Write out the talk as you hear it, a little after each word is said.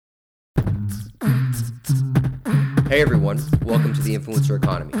Hey everyone, welcome to the Influencer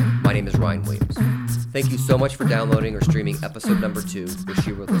Economy. My name is Ryan Williams. Thank you so much for downloading or streaming episode number 2 with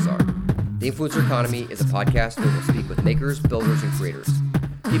Shira Lazar. The Influencer Economy is a podcast where we'll speak with makers, builders, and creators,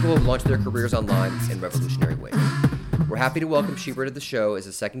 people who have launched their careers online in revolutionary ways. We're happy to welcome Shira to the show as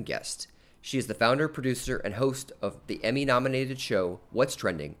a second guest. She is the founder, producer, and host of the Emmy-nominated show What's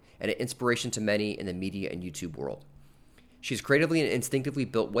Trending, and an inspiration to many in the media and YouTube world. She's creatively and instinctively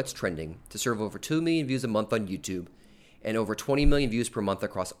built What's Trending to serve over 2 million views a month on YouTube and over 20 million views per month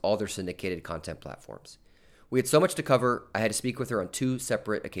across all their syndicated content platforms. We had so much to cover, I had to speak with her on 2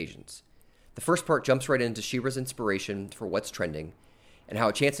 separate occasions. The first part jumps right into Shira's inspiration for What's Trending and how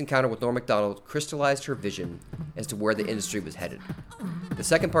a chance encounter with Norm Macdonald crystallized her vision as to where the industry was headed. The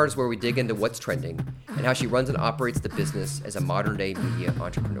second part is where we dig into What's Trending and how she runs and operates the business as a modern-day media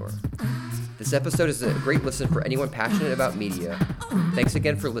entrepreneur. This episode is a great listen for anyone passionate about media. Thanks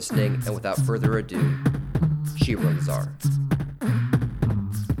again for listening, and without further ado, Shira Lazar.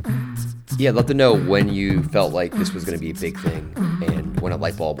 Yeah, I'd love to know when you felt like this was going to be a big thing and when a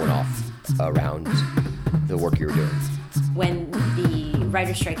light bulb went off around the work you were doing. When the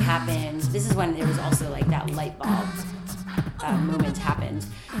writer's strike happened, this is when there was also like that light bulb moment happened,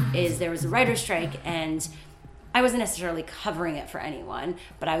 is there was a writer's strike and I wasn't necessarily covering it for anyone,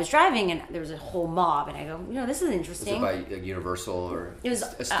 but I was driving and there was a whole mob and I go, this is interesting. Was it by Universal or it was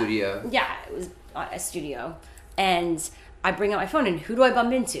a studio? Yeah, it was a studio. And I bring out my phone and who do I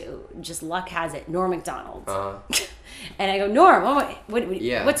bump into? Just luck has it, Norm Macdonald. And I go, Norm,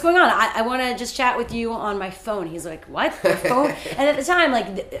 what's going on? I want to just chat with you on my phone. He's like, what? Your phone? And at the time,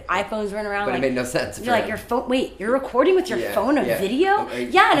 like, the iPhones weren't around. But like, it made no sense. You're like, your phone, wait, you're recording with your phone a video? Okay.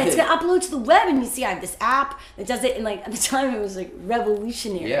 Yeah, and it's going to upload to the web. And you see, I have this app that does it. And like, at the time, it was like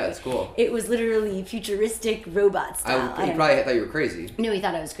revolutionary. Yeah, it's cool. It was literally futuristic robot style. He probably thought you were crazy. No, he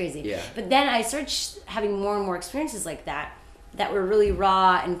thought I was crazy. Yeah. But then I started having more and more experiences like that were really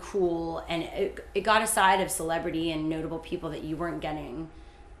raw and cool, and it got a side of celebrity and notable people that you weren't getting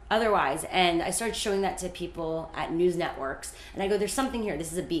otherwise. And I started showing that to people at news networks, and I go, there's something here.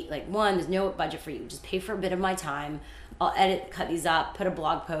 This is a beat. Like, one, there's no budget for you. Just pay for a bit of my time. I'll edit, cut these up, put a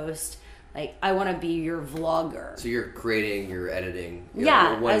blog post. Like, I want to be your vlogger. So you're creating, you're editing.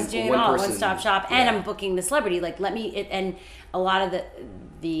 I was doing it all, one-stop shop, and yeah. I'm booking the celebrity. Like, and a lot of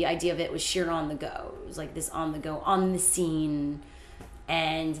the idea of it was sheer on the go. It was like this on the go, on the scene.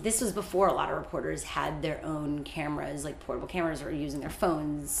 And this was before a lot of reporters had their own cameras, like portable cameras, or using their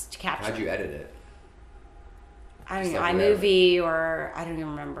phones to capture. How'd you edit it? I don't know, iMovie, or I don't even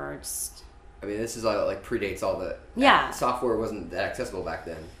remember. This is like predates all the software wasn't that accessible back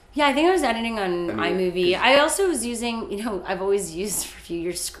then. Yeah, I think I was editing on iMovie. I also was using, I've always used for a few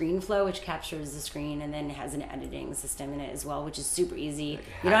years ScreenFlow, which captures the screen and then has an editing system in it as well, which is super easy.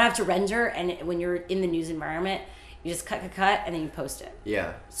 You don't have to render, and when you're in the news environment, you just cut, and then you post it.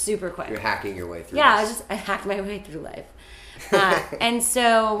 Yeah. Super quick. You're hacking your way through this. I hacked my way through life. And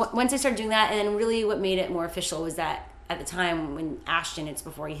so once I started doing that, and then really what made it more official was that at the time when Ashton, it's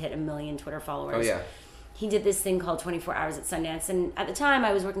before he hit 1 million Twitter followers. Oh, yeah. He did this thing called 24 Hours at Sundance. And at the time,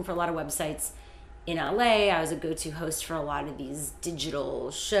 I was working for a lot of websites in LA. I was a go-to host for a lot of these digital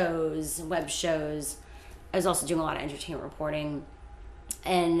shows, web shows. I was also doing a lot of entertainment reporting.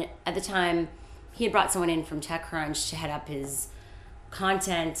 And at the time, he had brought someone in from TechCrunch to head up his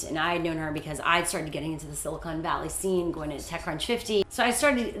content. And I had known her because I'd started getting into the Silicon Valley scene, going to TechCrunch 50. So I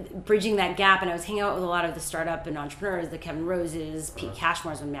started bridging that gap, and I was hanging out with a lot of the startup and entrepreneurs, the Kevin Roses, Pete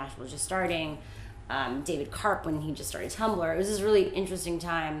Cashmore's when Mashable was just starting, David Karp when he just started Tumblr. It was this really interesting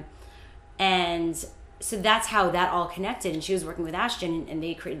time. And so that's how that all connected. And she was working with Ashton, and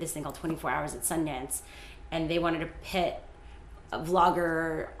they created this thing called 24 Hours at Sundance. And they wanted to pit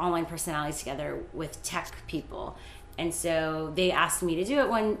vlogger, online personalities together with tech people. And so they asked me to do it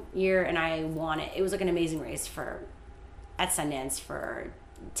one year, and I won it. It was like an amazing race at Sundance for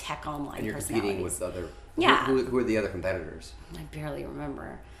tech online personalities. And you're competing with other... Yeah. Who are the other competitors? I barely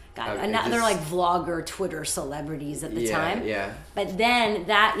remember. God, they're like vlogger, Twitter celebrities at the time. Yeah. But then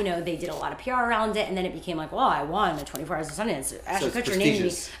that, they did a lot of PR around it, and then it became like, well, I won the 24 Hours of Sundance. Ashton Kutcher named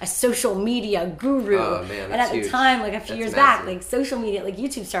me a social media guru. Oh, man, that's and at huge. the time, like a few years back, like social media, like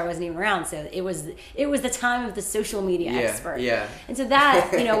YouTube Star wasn't even around, so it was the time of the social media expert. Yeah. And so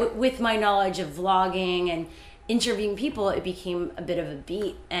that, with my knowledge of vlogging and interviewing people, it became a bit of a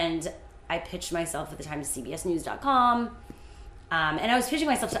beat, and I pitched myself at the time to CBSNews.com. And I was pitching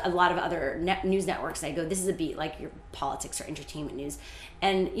myself to a lot of other news networks. And I go, this is a beat, like your politics or entertainment news.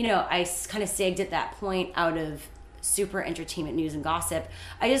 And, I kind of sagged at that point out of super entertainment news and gossip.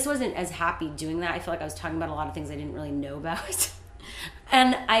 I just wasn't as happy doing that. I feel like I was talking about a lot of things I didn't really know about.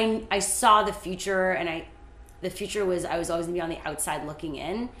 And I saw the future, and the future was I was always going to be on the outside looking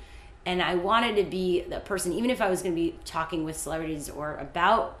in. And I wanted to be the person, even if I was going to be talking with celebrities or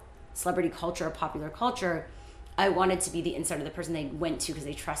about celebrity culture or popular culture, I wanted to be the insider, the person they went to because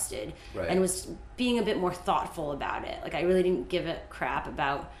they trusted, and was being a bit more thoughtful about it. Like, I really didn't give a crap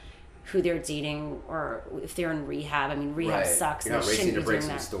about who they're dating or if they're in rehab. I mean, rehab sucks. You're not racing to break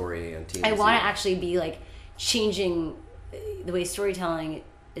some story on TMZ. I want to actually be like changing the way storytelling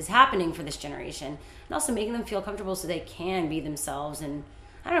is happening for this generation, and also making them feel comfortable so they can be themselves, and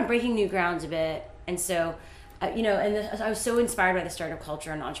I don't know, breaking new grounds a bit. And so, I was so inspired by the startup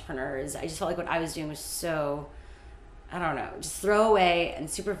culture and entrepreneurs. I just felt like what I was doing was so, I don't know, just throwaway and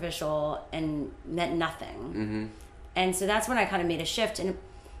superficial and meant nothing. Mm-hmm. And so that's when I kind of made a shift. And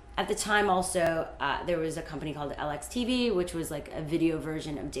at the time also, there was a company called LXTV, which was like a video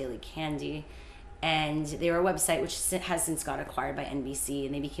version of Daily Candy. And they were a website which has since got acquired by NBC,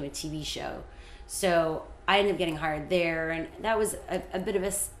 and they became a TV show. So I ended up getting hired there, and that was a bit of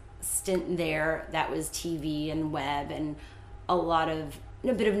a stint there. That was TV and web, and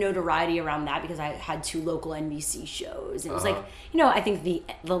a bit of notoriety around that because I had 2 local NBC shows. It was like, I think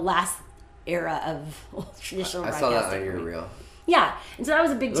the last era of traditional broadcasting. I saw that on your reel. Yeah, and so that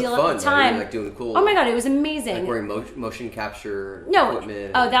was a big deal at the time. Like doing cool. Oh my god, it was amazing. Like wearing motion capture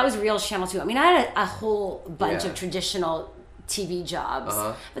equipment. Oh, that was Reels Channel 2. I mean, I had a whole bunch of traditional TV jobs,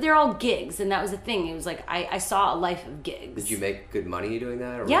 but they're all gigs, and that was the thing. It was like I saw a life of gigs. Did you make good money doing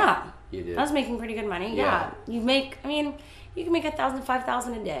that? Or yeah, you did. I was making pretty good money. Yeah, you can make $1,000,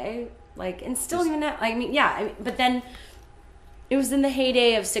 $5,000 a day, like, and still even that. But then it was in the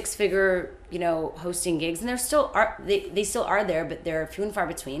heyday of 6-figure, hosting gigs, and they still are there, but they're few and far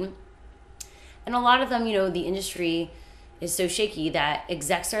between. And a lot of them, the industry is so shaky that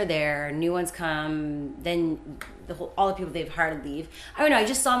execs are there, new ones come, then all the people they've hired leave. I don't know. I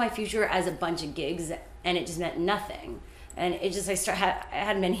just saw my future as a bunch of gigs, and it just meant nothing. And it just I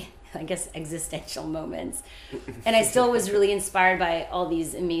had many, I guess, existential moments, and I still was really inspired by all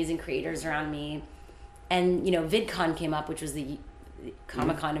these amazing creators around me. And VidCon came up, which was the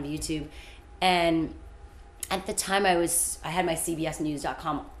Comic-Con of YouTube, and at the time I had my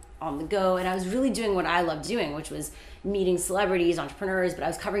CBSNews.com on the go, and I was really doing what I loved doing, which was meeting celebrities, entrepreneurs, but I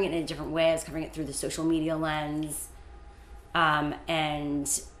was covering it in a different way. I was covering it through the social media lens,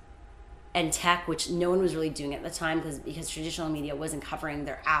 and tech, which no one was really doing at the time because traditional media wasn't covering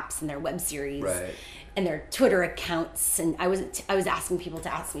their apps and their web series and their Twitter accounts. And I was asking people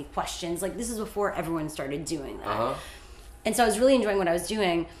to ask me questions. Like, this is before everyone started doing that. And so I was really enjoying what I was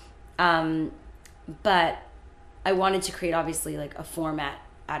doing, but I wanted to create, obviously, like a format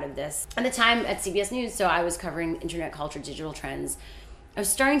out of this. At the time at CBS News, so I was covering internet culture, digital trends. I was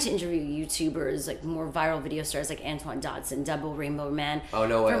starting to interview YouTubers, like more viral video stars like Antoine Dodson, Double Rainbow Man. Oh,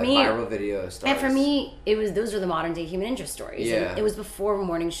 no way, viral video stars. And for me, those were the modern day human interest stories. Yeah. And it was before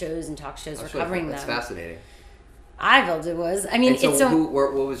morning shows and talk shows were covering them. That's fascinating. I felt it was. I mean,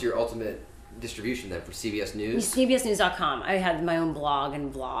 what was your ultimate distribution then for CBS News? CBSNews.com. I had my own blog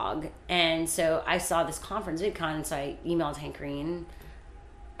and vlog. And so I saw this conference, VidCon, and so I emailed Hank Green.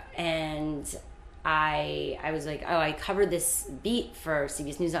 And I was like, I covered this beat for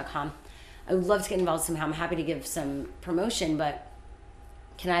CBSNews.com. I would love to get involved somehow. I'm happy to give some promotion, but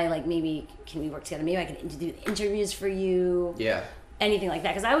can we work together? Maybe I can do interviews for you. Yeah. Anything like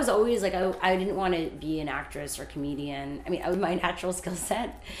that. Because I was always like, I didn't want to be an actress or comedian. I mean, my natural skill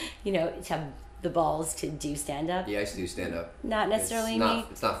set, to have the balls to do stand-up. Yeah, I used to do stand-up. Not necessarily me.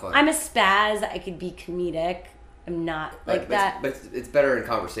 It's not fun. I'm a spaz. I could be comedic. I'm not like that. But it's better in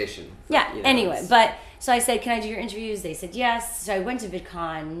conversation. Yeah, anyway. But so I said, can I do your interviews? They said yes. So I went to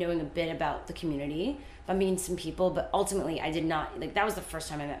VidCon knowing a bit about the community, by meeting some people, but ultimately I did not, that was the first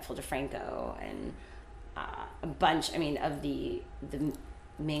time I met Phil DeFranco and a bunch, of the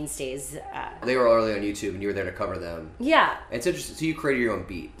mainstays. They were early on YouTube and you were there to cover them. Yeah. It's interesting. So you created your own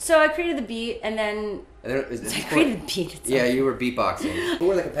beat. So I created the beat and then I created the beat itself. Yeah, you were beatboxing. Who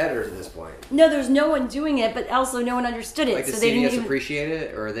were the competitors at this point? No, there was no one doing it, but also no one understood it. Like, does CBS appreciate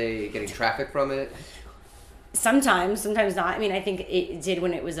it, or are they getting traffic from it? Sometimes not. I think it did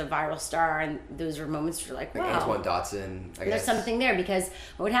when it was a viral star, and those were moments where you're like, wow. Like Antoine Dodson, I guess. There's something there, because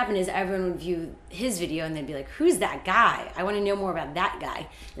what would happen is everyone would view his video and they'd be like, who's that guy? I want to know more about that guy.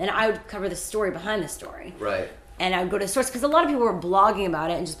 And then I would cover the story behind the story. Right. And I would go to the source, because a lot of people were blogging about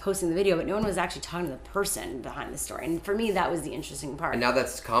it and just posting the video, but no one was actually talking to the person behind the story. And for me, that was the interesting part. And now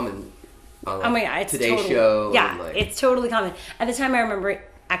that's common on it's Today's totally, Show. Yeah, it's totally common. At the time, I remember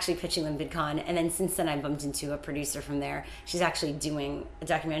actually pitching them VidCon, and then since then I bumped into a producer from there. She's actually doing a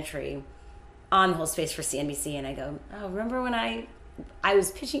documentary on the whole space for CNBC, and I go, oh, remember when I I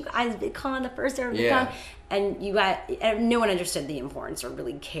was pitching, I was VidCon, the first ever VidCon, Yeah. and no one understood the importance or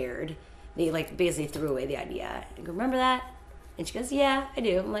really cared. They like basically threw away the idea. I go, remember that? And she goes, yeah, I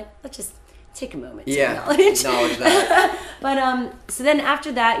do. I'm like, let's just take a moment to acknowledge that. But so then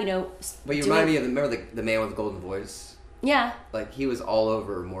after that, you know. But you remind me of remember the man with the golden voice. Yeah. Like he was all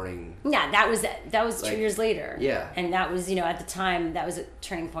over morning. Yeah, that was 2 years later. Yeah. And that was, you know, at the time that was a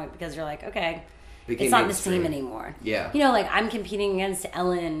turning point because you're like, okay, Became it's not mainstream. the same anymore. Yeah. You know, like I'm competing against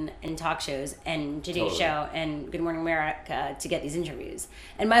Ellen and talk shows and Today Totally. Show and Good Morning America to get these interviews.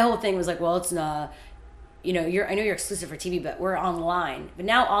 And my whole thing was like, well, it's not, you know, I know you're exclusive for TV, but we're online. But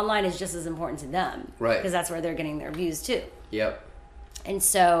now online is just as important to them. Right. Because that's where they're getting their views too. Yep. And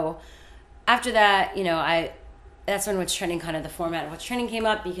so after that, you know, that's when What's Trending, kind of the format of What's Trending came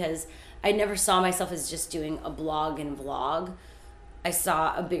up, because I never saw myself as just doing a blog and vlog. I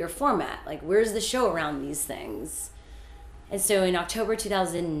saw a bigger format. Like, where's the show around these things? And so in October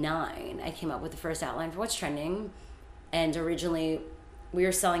 2009, I came up with the first outline for What's Trending. And originally, we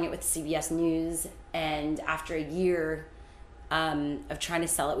were selling it with CBS News. And after a year of trying to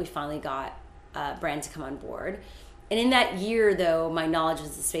sell it, we finally got a brand to come on board. And in that year, though, my knowledge of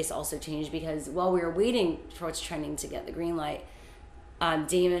the space also changed, because while we were waiting for What's Trending to get the green light,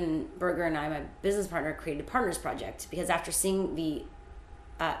 Damon Berger and I, my business partner, created Partners Project, because after seeing the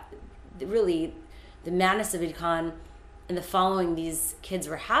madness of VidCon and the following these kids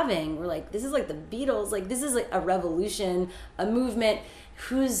were having, we're like, this is like the Beatles, like this is like a revolution, a movement.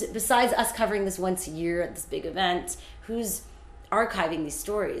 Who's, besides us covering this once a year at this big event, who's archiving these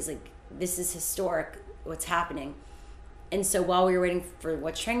stories? Like, this is historic, what's happening. And so while we were waiting for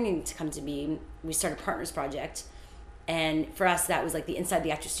What's Trending to come to be, we started Partners Project. And for us, that was like the Inside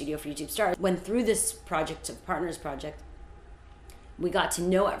the Actor Studio for YouTube Stars. When through this project of Partners Project, we got to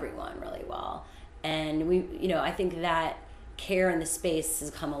know everyone really well. And we, you know, I think that care in the space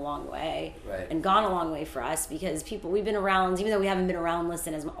has come a long way. Right. And gone a long way for us, because we've been around, even though we haven't been around,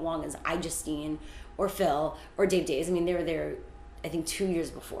 listen, as long as Justine or Phil or Dave Days. I mean, they were there, I think, 2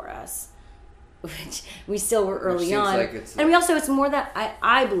 years before us. Which we still were early on. And we also, it's more that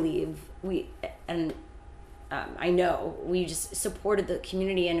I believe I know we just supported the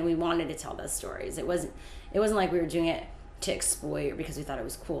community and we wanted to tell those stories. It wasn't like we were doing it to exploit or because we thought it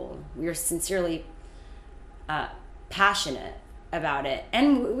was cool. We were sincerely passionate about it,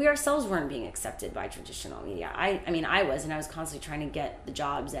 and we ourselves weren't being accepted by traditional media. I mean, I was constantly trying to get the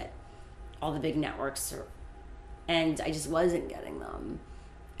jobs at all the big networks, and I just wasn't getting them.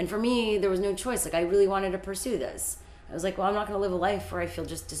 And for me, there was no choice. Like, I really wanted to pursue this. I was like, well, I'm not going to live a life where I feel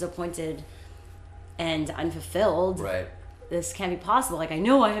just disappointed and unfulfilled. Right. This can't be possible. Like, I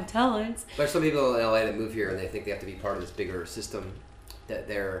know I have talents. There's some people in LA that move here and they think they have to be part of this bigger system, that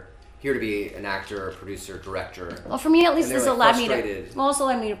they're here to be an actor, producer, director. Well, for me, at least, this allowed me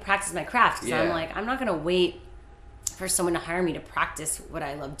to practice my craft. Because I'm like, I'm not going to wait for someone to hire me to practice what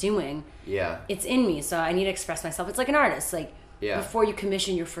I love doing. Yeah. It's in me, so I need to express myself. It's like an artist. Like, yeah. Before you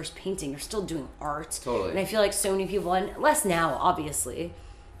commission your first painting, you're still doing art. Totally. And I feel like so many people, and less now, obviously,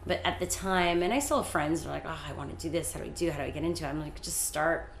 but at the time, and I still have friends who are like, oh, I want to do this. How do I get into it? I'm like, just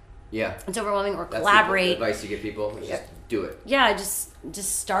start. Yeah. It's overwhelming. Or That's collaborate. The advice you give people is just do it. Yeah, just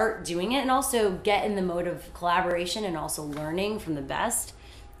start doing it, and also get in the mode of collaboration and also learning from the best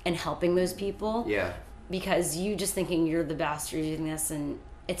and helping those people. Yeah. Because you just thinking you're the best, you're doing this, and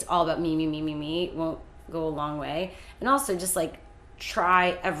it's all about me won't go a long way. And also just like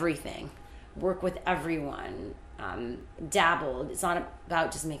try everything, work with everyone, dabbled. It's not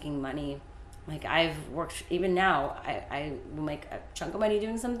about just making money. Like, I've worked, even now I will make a chunk of money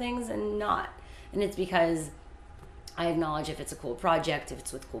doing some things and not, and it's because I acknowledge if it's a cool project, if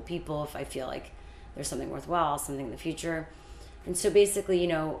it's with cool people, if I feel like there's something worthwhile, something in the future. And so basically, you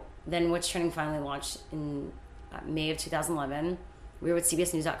know, then What's Trending finally launched in May of 2011. We were with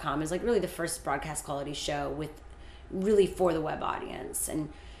CBSNews.com. It was like really the first broadcast quality show with really for the web audience. And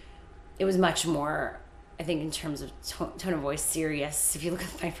it was much more, I think, in terms of tone of voice, serious. If you look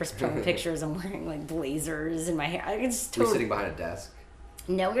at my first promo pictures, I'm wearing like blazers in my hair. It's totally... We're sitting behind a desk.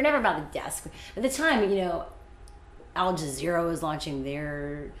 No, we were never about the desk. At the time, you know, Al Jazeera was launching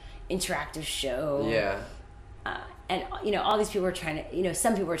their interactive show. Yeah. And, you know, all these people were trying to, you know,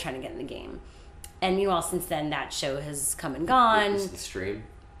 some people were trying to get in the game. And meanwhile, since then, that show has come and gone. The Stream?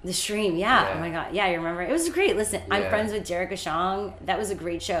 The Stream, yeah. Oh, my God. Yeah, you remember? It was great. Listen, I'm Yeah. friends with Derek Ashong. That was a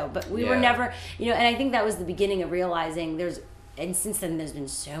great show. But we were Yeah. never, you know, and I think that was the beginning of realizing and since then, there's been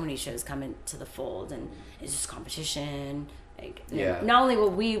so many shows come into the fold. And it's just competition. Like, you know, not only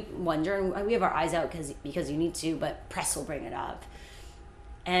will we wonder, and we have our eyes out because you need to, but press will bring it up.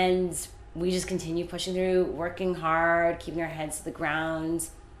 And we just continue pushing through, working hard, keeping our heads to the ground,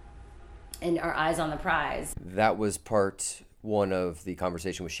 and our eyes on the prize. That was part one of the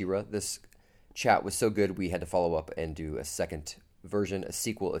conversation with Shira. This chat was so good, we had to follow up and do a second version, a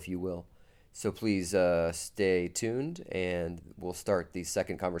sequel, if you will. So please stay tuned, and we'll start the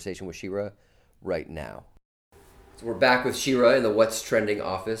second conversation with Shira right now. So we're back with Shira in the What's Trending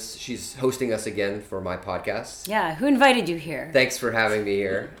office. She's hosting us again for my podcast. Yeah, who invited you here? Thanks for having me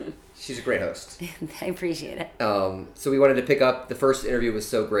here. She's a great host. I appreciate it. So we wanted to pick up, the first interview was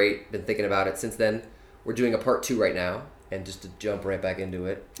so great, been thinking about it since then. We're doing a part 2 right now, and just to jump right back into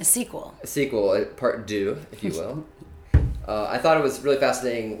it. A sequel, part 2, if you will. I thought it was really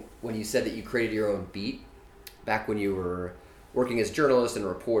fascinating when you said that you created your own beat back when you were working as a journalist and a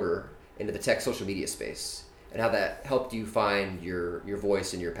reporter into the tech social media space, and how that helped you find your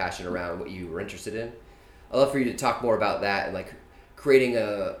voice and your passion around what you were interested in. I'd love for you to talk more about that and like creating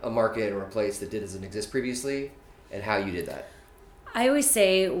a market or a place that doesn't exist previously, and how you did that. I always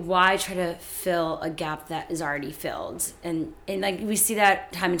say, why try to fill a gap that is already filled? And like we see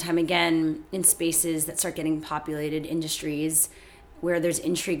that time and time again in spaces that start getting populated, industries where there's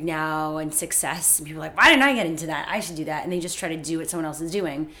intrigue now and success. And people are like, why didn't I get into that? I should do that. And they just try to do what someone else is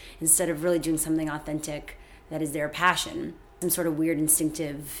doing instead of really doing something authentic that is their passion. Some sort of weird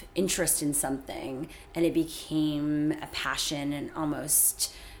instinctive interest in something, and it became a passion and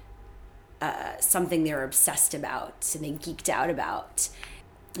almost something they were obsessed about and they geeked out about.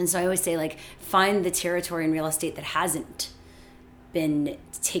 And so I always say, like, find the territory in real estate that hasn't been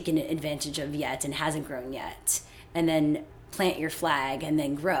taken advantage of yet and hasn't grown yet, and then plant your flag and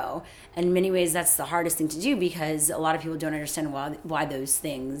then grow. And in many ways, that's the hardest thing to do, because a lot of people don't understand why those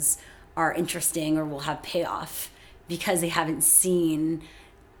things are interesting or will have payoff, because they haven't seen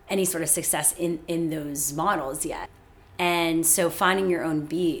any sort of success in those models yet. And so finding your own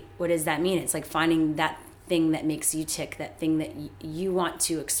beat, what does that mean? It's like finding that thing that makes you tick, that thing that you want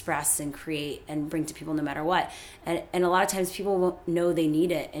to express and create and bring to people no matter what. And a lot of times people won't know they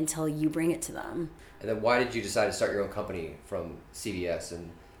need it until you bring it to them. And then why did you decide to start your own company from CBS and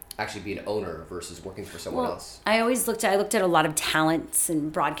actually be an owner versus working for someone else? I looked at a lot of talents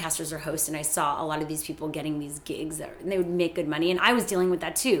and broadcasters or hosts, and I saw a lot of these people getting these gigs and they would make good money, and I was dealing with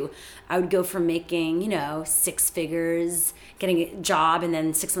that too. I would go from making 6 figures, getting a job, and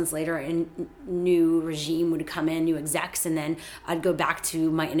then 6 months later a new regime would come in, new execs, and then I'd go back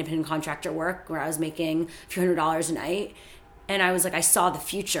to my independent contractor work where I was making a few $100s a night. And I was like, I saw the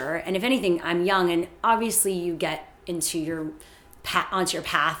future. And if anything, I'm young, and obviously you get onto your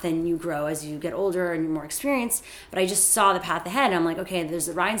path and you grow as you get older and you're more experienced. But I just saw the path ahead, and I'm like, okay, there's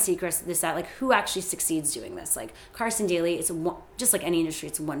the Ryan Seacrest, this, that, like, who actually succeeds doing this? Like Carson Daly, it's just like any industry,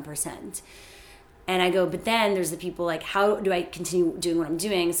 it's 1%. And I go, but then there's the people, like, how do I continue doing what I'm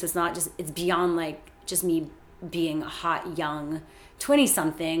doing? So it's beyond like just me being a hot young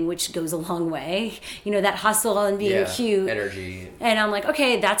 20-something, which goes a long way, that hustle and being cute, energy. And I'm like,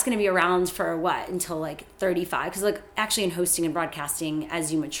 okay, that's going to be around for what, until like 35? Because like actually in hosting and broadcasting,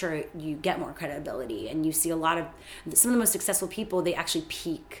 as you mature, you get more credibility, and you see some of the most successful people, they actually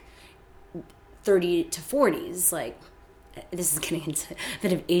peak 30 to 40s. Like, this is getting into a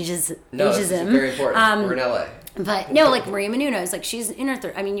bit of ageism. No, this is very important. We're in LA. But no, like Maria Menounos, like she's in her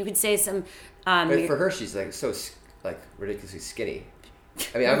 30s. I mean, you could say some. But for her, she's like so ridiculously skinny.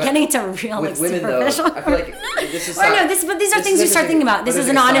 I mean, I'm getting into real with women though. I feel like this is. But these are things you start thinking about. This is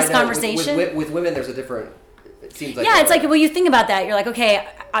an honest conversation. With women, there's a different. It seems like it's like, well, you think about that, you're like, okay,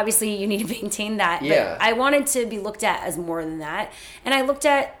 obviously you need to maintain that. Yeah. But I wanted to be looked at as more than that, and I looked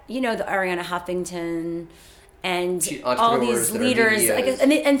at the Arianna Huffington and all these leaders,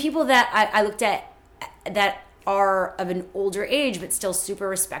 and people that I looked at that are of an older age but still super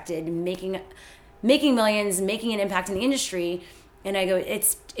respected, making millions, making an impact in the industry. And I go,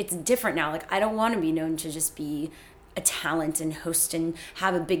 it's different now. Like, I don't want to be known to just be a talent and host and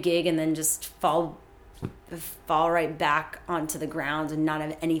have a big gig and then just fall right back onto the ground and not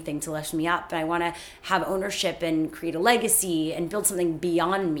have anything to lift me up. But I want to have ownership and create a legacy and build something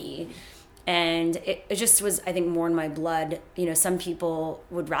beyond me. And it just was, I think, more in my blood. Some people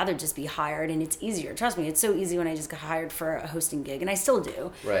would rather just be hired, and it's easier. Trust me, it's so easy when I just got hired for a hosting gig, and I still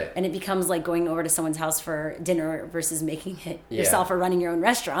do. Right. And it becomes like going over to someone's house for dinner versus making it yourself or running your own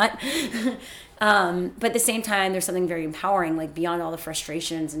restaurant. But at the same time, there's something very empowering, like beyond all the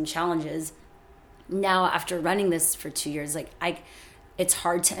frustrations and challenges. Now, after running this for 2 years, like it's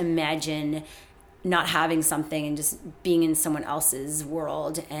hard to imagine not having something and just being in someone else's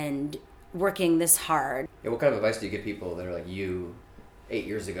world and working this hard. Yeah, what kind of advice do you give people that are like you 8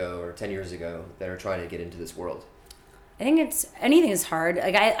 years ago or 10 years ago that are trying to get into this world? I think anything is hard.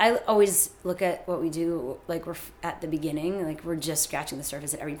 Like I always look at what we do, like we're at the beginning, like we're just scratching the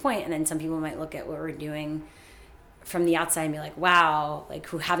surface at every point. And then some people might look at what we're doing from the outside and be like, wow, like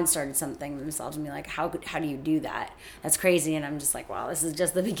who haven't started something themselves and be like, how do you do that? That's crazy. And I'm just like, wow, this is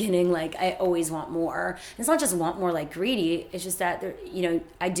just the beginning. Like I always want more. And it's not just want more like greedy. It's just that,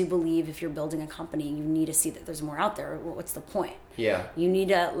 I do believe if you're building a company, you need to see that there's more out there. What's the point? Yeah. You need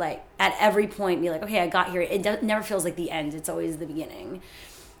to like at every point be like, okay, I got here. It never feels like the end. It's always the beginning.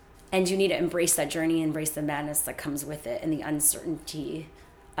 And you need to embrace that journey, embrace the madness that comes with it and the uncertainty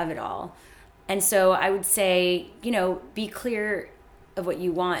of it all. And so I would say, be clear of what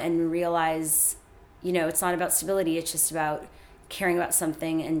you want and realize, it's not about stability. It's just about caring about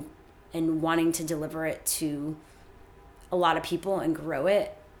something and wanting to deliver it to a lot of people and grow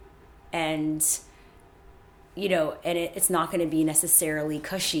it. And, and it's not going to be necessarily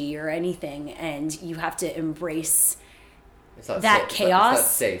cushy or anything. And you have to embrace that chaos. It's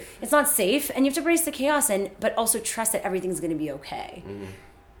not safe. It's not safe. And you have to embrace the chaos but also trust that everything's going to be okay. Mm-hmm.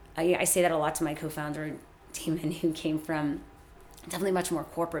 I say that a lot to my co-founder, Damon, who came from definitely much more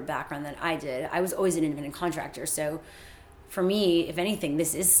corporate background than I did. I was always an independent contractor. So for me, if anything,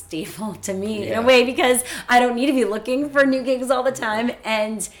 this is stable to me in a way because I don't need to be looking for new gigs all the time.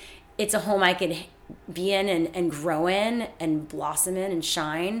 And it's a home I could be in and grow in and blossom in and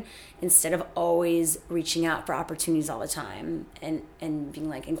shine instead of always reaching out for opportunities all the time and being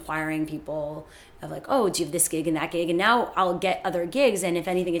like inquiring people of like, oh, do you have this gig and that gig? And now I'll get other gigs. And if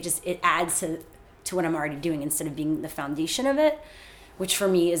anything, it adds to what I'm already doing instead of being the foundation of it, which for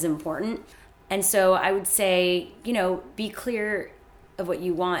me is important. And so I would say, be clear of what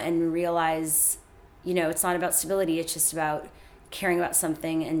you want and realize, it's not about stability. It's just about caring about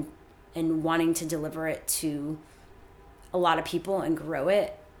something and wanting to deliver it to a lot of people and grow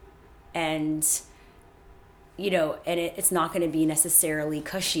it. And, and it's not going to be necessarily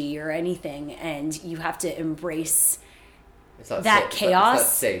cushy or anything. And you have to embrace that chaos. It's not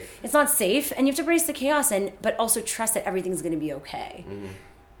safe. It's not safe. And you have to embrace the chaos but also trust that everything's going to be okay. Mm-hmm.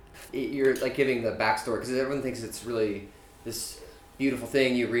 You're like giving the backstory because everyone thinks it's really this beautiful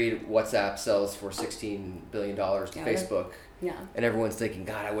thing. You read WhatsApp sells for $16 billion to Facebook. Yeah. And everyone's thinking,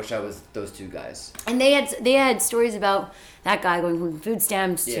 God, I wish I was those two guys. And they had stories about that guy going from food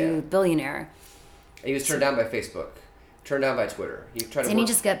stamps to billionaire. And he was turned down by Facebook, turned down by Twitter. Didn't he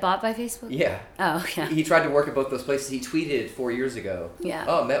just get bought by Facebook? Yeah. Oh, yeah. He tried to work at both those places. He tweeted 4 years ago. Yeah.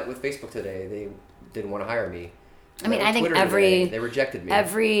 Oh, met with Facebook today. They didn't want to hire me. I mean, I think they rejected me.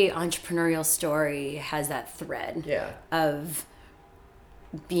 Every entrepreneurial story has that thread of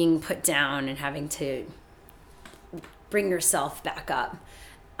being put down and having to bring yourself back up.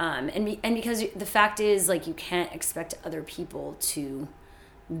 And because the fact is, like, you can't expect other people to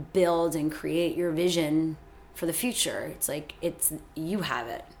build and create your vision for the future. It's like, you have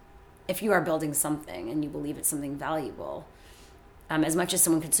it. If you are building something and you believe it's something valuable, as much as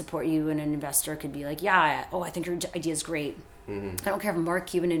someone could support you and an investor could be like, I think your idea is great. Mm-hmm. I don't care if Mark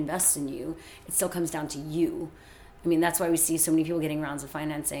Cuban invests in you. It still comes down to you. I mean, that's why we see so many people getting rounds of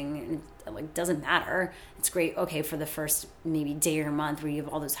financing, and it doesn't matter. It's great, okay, for the first maybe day or month where you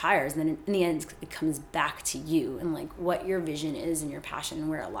have all those hires, and then in the end, it comes back to you and like what your vision is and your passion and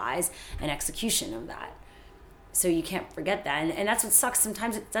where it lies and execution of that. So you can't forget that, and that's what sucks.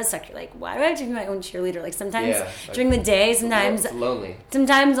 Sometimes it does suck. You're like, why do I have to be my own cheerleader? Like sometimes during the day, sometimes it's lonely.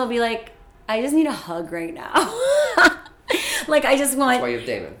 Sometimes I'll be like, I just need a hug right now. Like, I just want... That's why you have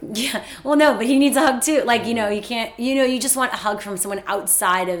Damon. Yeah. Well, no, but he needs a hug, too. Like, you can't... you just want a hug from someone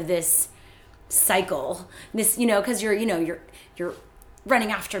outside of this cycle. This, because you're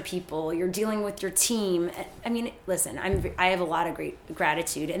running after people. You're dealing with your team. I mean, listen, I have a lot of great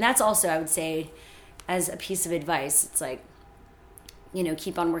gratitude. And that's also, I would say, as a piece of advice, it's like,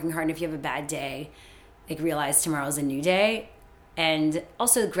 keep on working hard. And if you have a bad day, like, realize tomorrow's a new day. And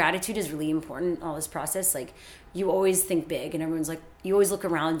also gratitude is really important in all this process. Like, you always think big and everyone's like, you always look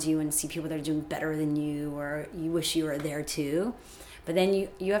around you and see people that are doing better than you, or you wish you were there too. But then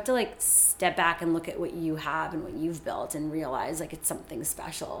you have to like step back and look at what you have and what you've built and realize like it's something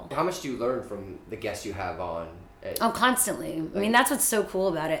special. How much do you learn from the guests you have on? Constantly. Like, I mean, that's what's so cool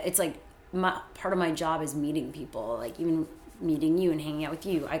about it. It's like part of my job is meeting people, like even meeting you and hanging out with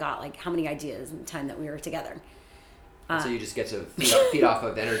you. I got like how many ideas in the time that we were together. So you just get to feed off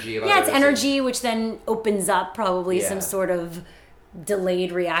of energy. It's energy, which then opens up probably some sort of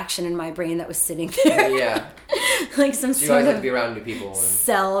delayed reaction in my brain that was sitting there. Yeah. Like some So you sort always have to of be around new people. And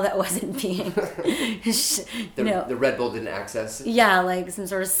cell that wasn't being, the Red Bull didn't access. Yeah, like some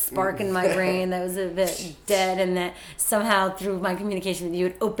sort of spark in my brain that was a bit dead, and that somehow through my communication with you,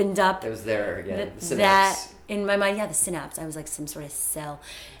 it opened up. It was there again. The synapse. That in my mind, the synapse. I was like some sort of cell.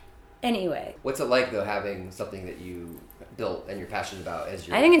 Anyway. What's it like, though, having something that you built and you're passionate about as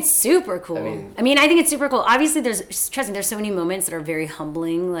your... I think it's super cool. I mean, I think it's super cool. Obviously, trust me, there's so many moments that are very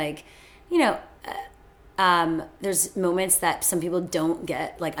humbling. Like, there's moments that some people don't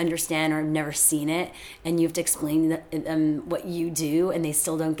get, like, understand or have never seen it, and you have to explain what you do, and they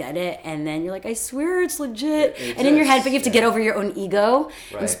still don't get it, and then you're like, I swear it's legit. And in your head, but you have to get over your own ego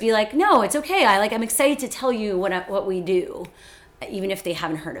and just be like, no, it's okay. I'm excited to tell you what we do, even if they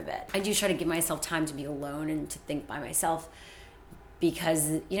haven't heard of it. I do try to give myself time to be alone and to think by myself,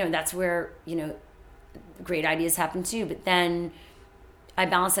 because that's where great ideas happen too. But then I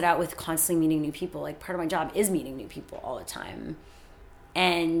balance it out with constantly meeting new people. Like, part of my job is meeting new people all the time.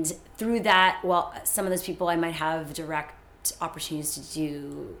 And through that, some of those people I might have direct opportunities to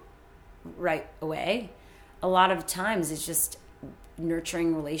do right away. A lot of times it's just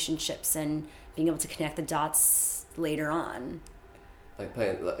nurturing relationships and being able to connect the dots later on. Like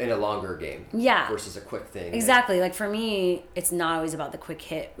playing in a longer game. Yeah. Versus a quick thing. Exactly. Like, for me, it's not always about the quick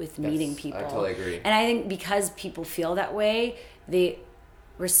hit with meeting people. I totally agree. And I think because people feel that way, they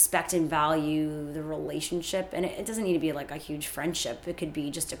respect and value the relationship. And it doesn't need to be like a huge friendship. It could be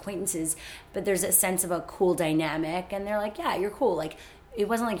just acquaintances. But there's a sense of a cool dynamic. And they're like, yeah, you're cool. Like, it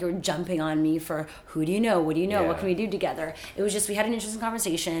wasn't like you were jumping on me for, who do you know? What do you know? Yeah. What can we do together? It was just, we had an interesting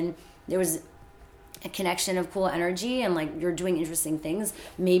conversation. There was a connection of cool energy, and like, you're doing interesting things.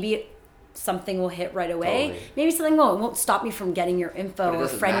 Maybe something will hit right away. Totally. Maybe something won't stop me from getting your info or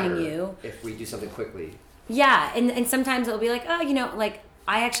friending you. If we do something quickly. Yeah, and sometimes it'll be like, like,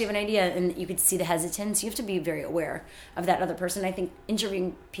 I actually have an idea, and you could see the hesitance. You have to be very aware of that other person. I think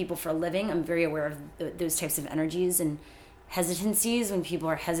interviewing people for a living, I'm very aware of those types of energies and hesitancies when people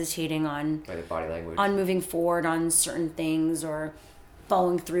are hesitating on body language, on moving forward on certain things, or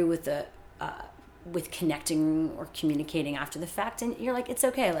following through with with connecting or communicating after the fact. And you're like, it's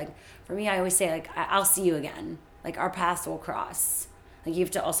okay. Like, for me, I always say, like, I'll see you again. Like, our paths will cross. Like, you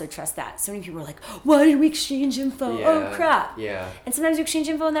have to also trust that. So many people are like, why did we exchange info? Yeah, oh, crap. Yeah. And sometimes you exchange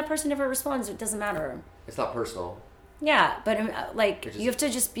info and that person never responds. It doesn't matter. It's not personal. Yeah, but like, you have to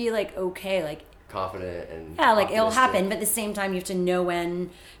just be like, okay, like, confident and yeah, like, it'll happen. But at the same time, you have to know when,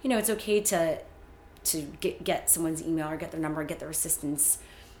 it's okay to get someone's email or get their number, get their assistance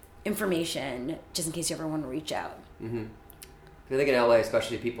information, just in case you ever want to reach out. Mm-hmm. I think in LA,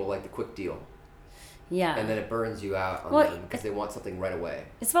 especially, people like the quick deal. Yeah. And then it burns you out on them because they want something right away.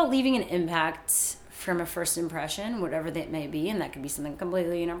 It's about leaving an impact from a first impression, whatever that may be, and that could be something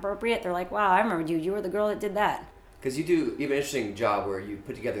completely inappropriate. They're like, wow, I remember you. You were the girl that did that. Because you have an interesting job where you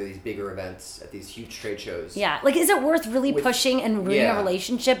put together these bigger events at these huge trade shows. Yeah. Like, is it worth really pushing and ruining a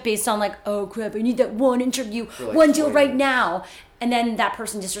relationship based on, like, oh, crap, I need that one interview, like one deal right now, and then that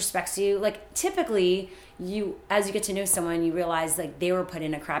person disrespects you? Like, typically, as you get to know someone, you realize, like, they were put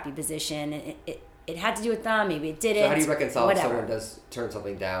in a crappy position, and it had to do with them, maybe it didn't. So how do you reconcile if whatever. someone does turn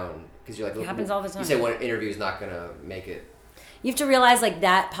something down? Because you're like, it happens all the time. You say one interview is not going to make it. You have to realize, like,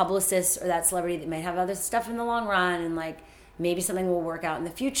 that publicist or that celebrity that might have other stuff in the long run, and, like, maybe something will work out in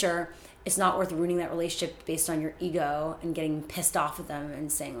the future. It's not worth ruining that relationship based on your ego and getting pissed off with them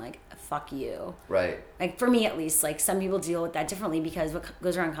and saying, like, fuck you. Right. Like, for me at least, like, some people deal with that differently, because what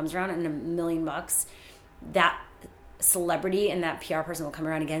goes around comes around, and $1 million, that celebrity and that PR person will come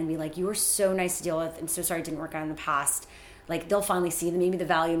around again and be like, you were so nice to deal with, and so sorry it didn't work out in the past. Like, they'll finally see maybe the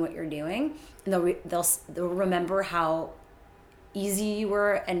value in what you're doing, and they'll remember how easy you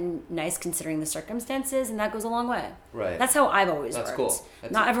were and nice considering the circumstances, and that goes a long way. Right. That's how I've always worked. That's cool.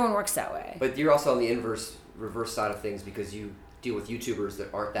 Not everyone works that way. But you're also on the reverse side of things, because you deal with YouTubers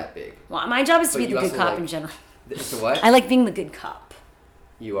that aren't that big. Well, my job is to be the good cop in general. So what? I like being the good cop.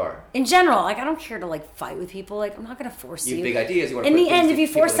 You are. In general, like, I don't care to, like, fight with people. Like, I'm not going to force you. You have big ideas. You want to in the end, if you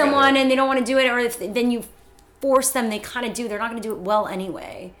force someone together, and they don't want to do it, or if then you force them, they kind of do. They're not going to do it well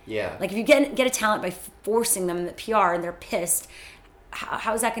anyway. Yeah. Like, if you get a talent by forcing them in the PR and they're pissed,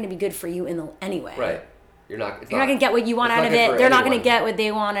 how is that going to be good for you anyway? Right. You're not going to get what you want out of it. They're not going to get what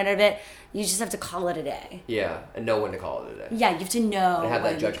they want out of it. You just have to call it a day. Yeah, and know when to call it a day. Yeah, you have to know. And have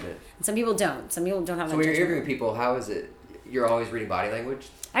that judgment. And some people don't. Some people don't have that judgment. So when you're interviewing people, how is it? You're always reading body language?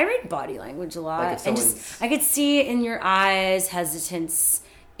 I read body language a lot. Like, and just, I could see in your eyes hesitance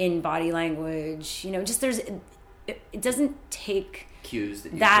in body language. Just it doesn't take cues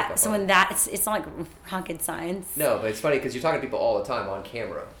that you that pick up so on. when that it's not like rocket science. No, but it's funny because you're talking to people all the time on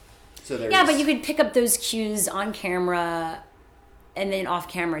camera. So there's... Yeah, but you could pick up those cues on camera and then off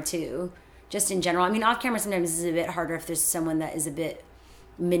camera too. Just in general. I mean, off camera sometimes is a bit harder if there's someone that is a bit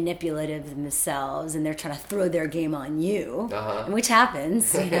manipulative themselves and they're trying to throw their game on you, which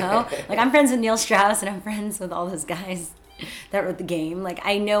happens, you know? Like, I'm friends with Neil Strauss and I'm friends with all those guys that wrote the game. Like,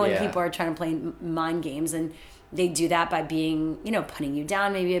 I know when people are trying to play mind games, and they do that by being, you know, putting you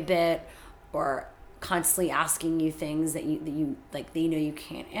down maybe a bit, or constantly asking you things that you like, they know you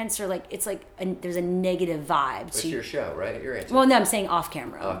can't answer. Like, it's like there's a negative vibe. It's your show, right? Your answer. Well, no, I'm saying off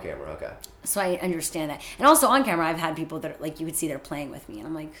camera. Off camera, okay. So I understand that. And also on camera, I've had people that, like, you could see they're playing with me, and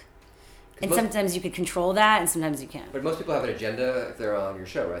I'm like, and sometimes you could control that, and sometimes you can't. But most people have an agenda if they're on your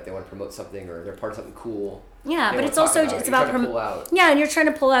show, right? They want to promote something, or they're part of something cool. Yeah, but it's also it's about pull out. Yeah, and you're trying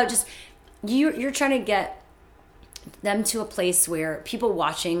to pull out just you're trying to get them to a place where people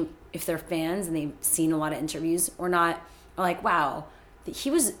watching, if they're fans and they've seen a lot of interviews or not, are like, wow, he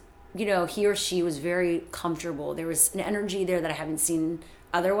was, you know, he or she was very comfortable. There was an energy there that I haven't seen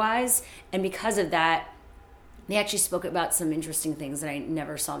otherwise, and because of that, they actually spoke about some interesting things that I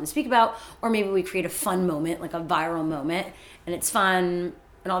never saw them speak about. Or maybe we create a fun moment, like a viral moment, and it's fun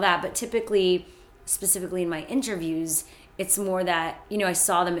and all that. But typically, specifically in my interviews, it's more that, you know, I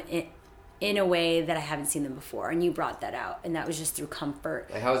saw them in a way that I haven't seen them before, and you brought that out, and that was just through comfort.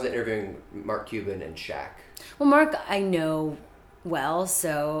 Like, how was it interviewing Mark Cuban and Shaq? Well, Mark I know well,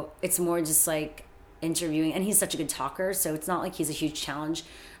 so it's more just like interviewing, and he's such a good talker, so it's not like he's a huge challenge.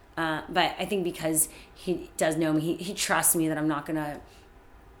 But I think because he does know me, he trusts me that I'm not gonna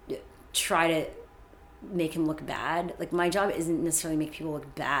try to make him look bad. Like, my job isn't necessarily make people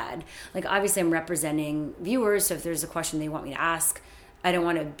look bad. Like, obviously I'm representing viewers, so if there's a question they want me to ask, I don't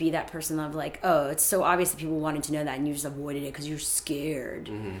want to be that person of like, oh, it's so obvious that people wanted to know that and you just avoided it because you're scared.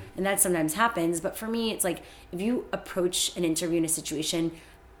 Mm-hmm. And that sometimes happens. But for me, it's like, if you approach an interview in a situation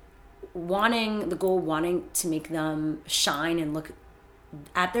wanting to make them shine and look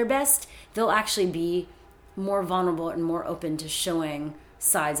at their best, they'll actually be more vulnerable and more open to showing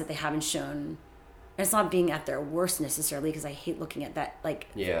sides that they haven't shown. And it's not being at their worst necessarily, because I hate looking at that, like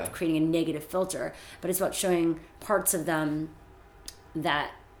creating a negative filter, but it's about showing parts of them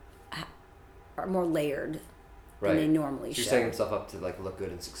that are more layered than they normally show. You're setting yourself up to like look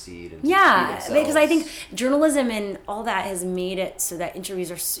good and succeed. And because I think journalism and all that has made it so that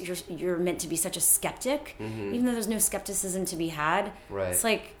interviews are you're meant to be such a skeptic, even though there's no skepticism to be had. Right. It's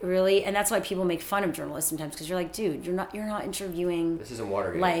like, really, and that's why people make fun of journalists sometimes, because you're like, dude, you're not interviewing. This isn't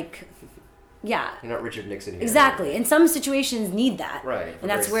Watergate. Like, yeah. You're not Richard Nixon here. Exactly. And some situations need that. Right. And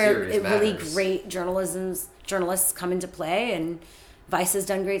that's where really great journalists come into play, and Vice has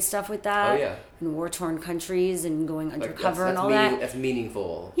done great stuff with that. Oh, yeah. In war-torn countries and going undercover that's and all that. That's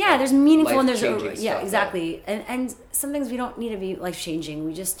meaningful. Yeah, there's meaningful and there's stuff, exactly. And some things we don't need to be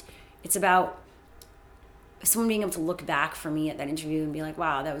life-changing. It's about someone being able to look back for me at that interview and be like,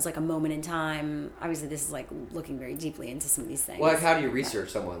 wow, that was like a moment in time. Obviously, this is like looking very deeply into some of these things. Well, like, how do you research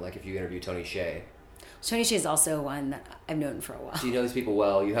someone? Like, if you interview Tony Hsieh. Tony Hsieh is also one that I've known for a while. So you know these people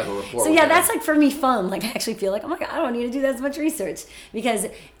well. You have a rapport. So yeah, that's like for me fun. Like, I actually feel like, oh my God, I don't need to do that much research, because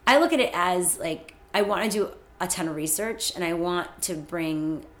I look at it as like, I want to do a ton of research, and I want to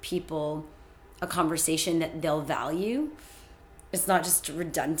bring people a conversation that they'll value. It's not just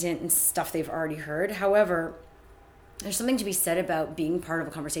redundant and stuff they've already heard. However, there's something to be said about being part of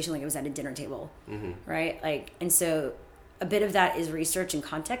a conversation like it was at a dinner table, right? Like, and so a bit of that is research and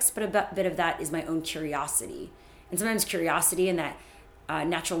context, but a bit of that is my own curiosity. And sometimes curiosity and that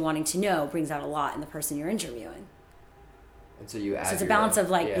natural wanting to know brings out a lot in the person you're interviewing. And so you add So it's a balance of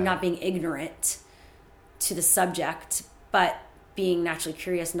like, you're not being ignorant to the subject, but being naturally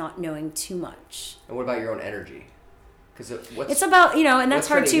curious, not knowing too much. And what about your own energy? It's about, and that's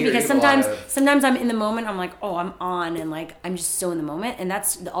hard too, because sometimes I'm in the moment, I'm like, oh, I'm on, and like, I'm just so in the moment, and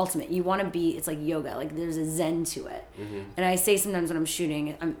that's the ultimate. You want to be, it's like yoga, like there's a zen to it. And I say sometimes when I'm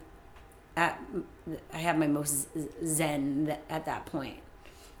shooting, I have my most zen at that point.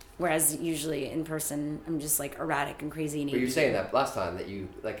 Whereas usually in person, I'm just like erratic and crazy. But you were saying that last time that you,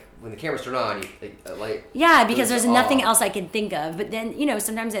 like, when the cameras turn on, yeah, because there's nothing else I can think of. But then,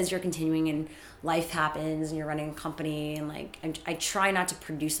 sometimes as you're continuing and life happens and you're running a company, and like, I try not to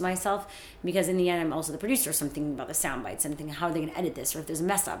produce myself, because in the end, I'm also the producer. So I'm thinking about the sound bites, and I'm thinking, how are they going to edit this? Or if there's a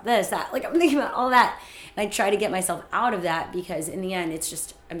mess up, this, that. Like, I'm thinking about all that. And I try to get myself out of that, because in the end, it's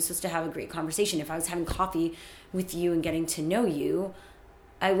just, I'm supposed to have a great conversation. If I was having coffee with you and getting to know you,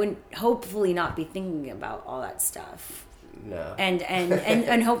 I would hopefully not be thinking about all that stuff. No.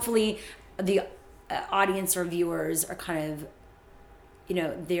 And hopefully the audience or viewers are kind of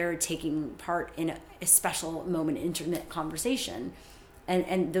they're taking part in a special moment, intimate conversation.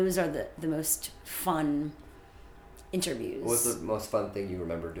 And those are the most fun interviews. What was the most fun thing you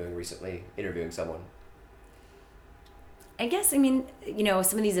remember doing recently, interviewing someone? I guess, some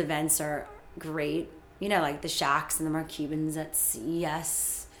of these events are great. Like the Shaqs and the Mark Cubans at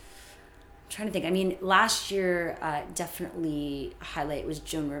CES. I'm trying to think. Last year, definitely a highlight was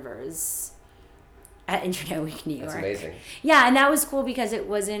Joan Rivers at Internet Week New York. That's amazing. Yeah, and that was cool because it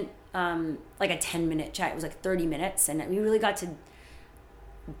wasn't like a 10-minute chat. It was like 30 minutes, and we really got to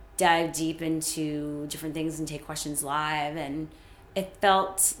dive deep into different things and take questions live, and it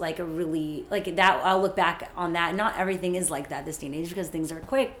felt like a really, like that. I'll look back on that. Not everything is like that this day and age because things are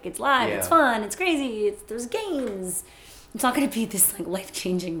quick, it's live, it's fun, it's crazy, there's games. It's not going to be this like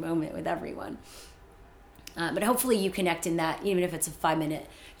life-changing moment with everyone. But hopefully you connect in that, even if it's a 5-minute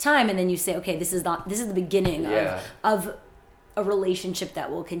time, and then you say, okay, this is the beginning of a relationship that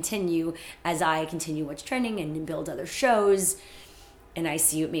will continue as I continue what's trending and build other shows. And I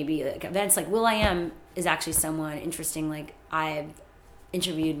see maybe like events like will.i.am is actually someone interesting. Like I've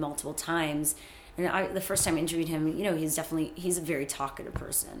interviewed multiple times, and the first time I interviewed him, he's a very talkative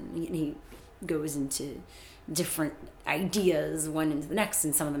person. He goes into different ideas one into the next,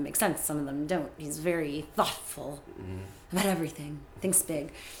 and some of them make sense, some of them don't. He's very thoughtful about everything, thinks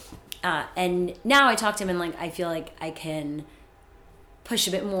big. And now I talk to him and like I feel like I can push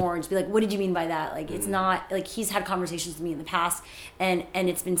a bit more and just be like, what did you mean by that? Like it's not like he's had conversations with me in the past, and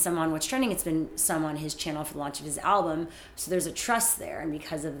it's been some on What's Trending, it's been some on his channel for the launch of his album, so there's a trust there, and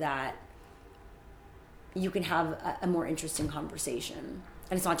because of that you can have a more interesting conversation.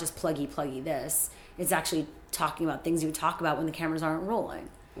 And it's not just pluggy this, it's actually talking about things you would talk about when the cameras aren't rolling.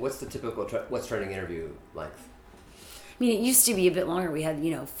 What's the typical What's Trending interview length? It used to be a bit longer. We had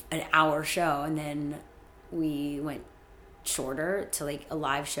an hour show, and then we went shorter to like a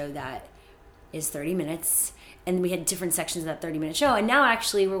live show that is 30 minutes, and we had different sections of that 30-minute show. And now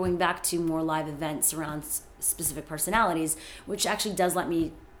actually we're going back to more live events around specific personalities, which actually does let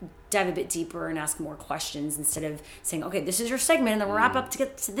me dive a bit deeper and ask more questions instead of saying, okay, this is your segment and then we'll wrap up to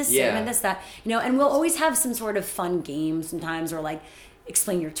get to this segment, this, that, and we'll always have some sort of fun game sometimes, or like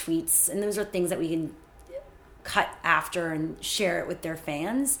explain your tweets, and those are things that we can cut after and share it with their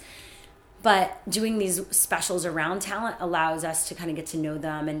fans. But doing these specials around talent allows us to kind of get to know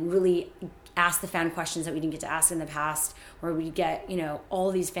them and really ask the fan questions that we didn't get to ask in the past, where we get,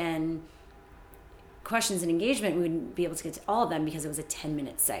 all these fan questions and engagement. We wouldn't be able to get to all of them because it was a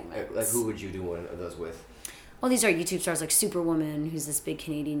 10-minute segment. Like who would you do one of those with? Well, these are YouTube stars like Superwoman, who's this big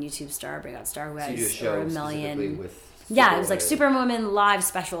Canadian YouTube star, breakout star who has over 1 million. With it was like Superwoman live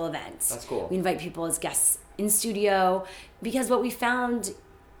special events. That's cool. We invite people as guests in studio, because what we found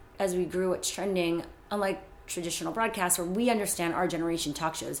as we grew What's Trending, unlike traditional broadcasts where we understand our generation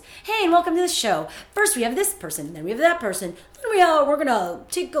talk shows, hey, and welcome to this show. First we have this person, then we have that person, then we're gonna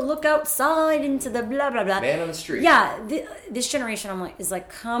take a look outside into the blah blah blah. Man on the street. Yeah, this generation is like,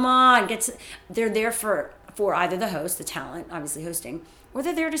 come on, they're there for either the host, the talent, obviously hosting, or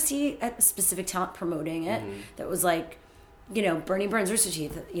they're there to see a specific talent promoting it. That was like, Bernie Burns, Rooster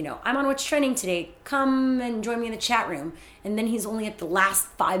Teeth, I'm on What's Trending today, come and join me in the chat room. And then he's only at the last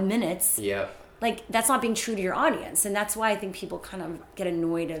 5 minutes. Yeah. Like, that's not being true to your audience. And that's why I think people kind of get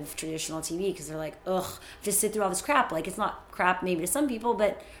annoyed of traditional TV, because they're like, ugh, just sit through all this crap. Like, it's not crap maybe to some people,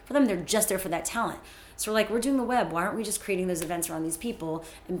 but for them, they're just there for that talent. So we're like, we're doing the web. Why aren't we just creating those events around these people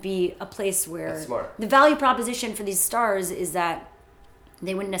and be a place where the value proposition for these stars is that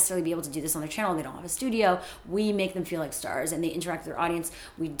they wouldn't necessarily be able to do this on their channel. They don't have a studio. We make them feel like stars, and they interact with their audience.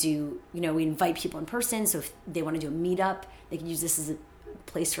 We do, we invite people in person. So if they want to do a meetup, they can use this as a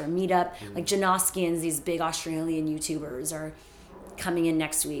place for a meetup. Like Janoskians, these big Australian YouTubers, are coming in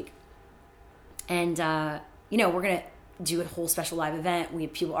next week. And, we're going to do a whole special live event. We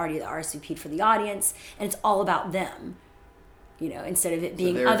have people already that RSVP'd for the audience, and it's all about them. Instead of it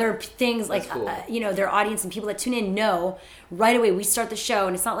being other things like, cool. Their audience and people that tune in know right away we start the show,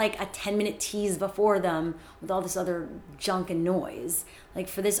 and it's not like a 10-minute tease before them with all this other junk and noise. Like,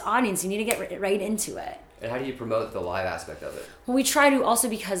 for this audience, you need to get right into it. And how do you promote the live aspect of it? Well, we try to also,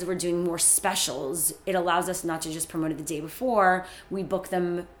 because we're doing more specials, it allows us not to just promote it the day before. We book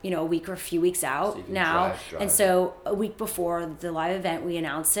them, a week or a few weeks out so now. Drive. And so a week before the live event, we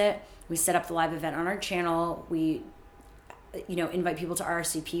announce it. We set up the live event on our channel. We invite people to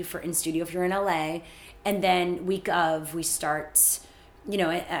RSVP for in studio if you're in LA. And then week of, we start,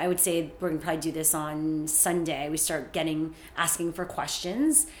 I would say we're going to probably do this on Sunday. We start asking for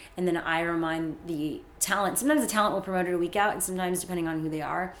questions. And then I remind the talent. Sometimes the talent will promote it a week out, and sometimes, depending on who they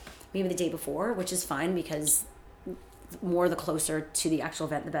are, maybe the day before, which is fine because more the closer to the actual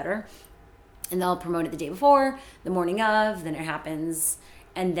event, the better. And they'll promote it the day before, the morning of, then it happens.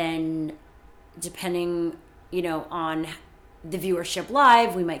 And then depending, on the viewership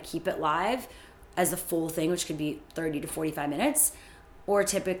live, we might keep it live as the full thing, which could be 30 to 45 minutes. Or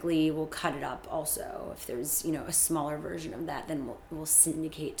typically we'll cut it up also. If there's, a smaller version of that, then we'll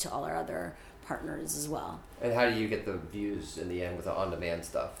syndicate to all our other partners as well. And how do you get the views in the end with the on-demand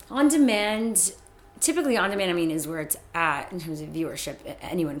stuff? Typically on-demand, is where it's at in terms of viewership.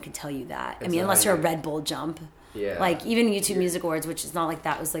 Anyone could tell you that. It's unless you're a Red Bull jump. Yeah. Like, even YouTube Music Awards, which is not like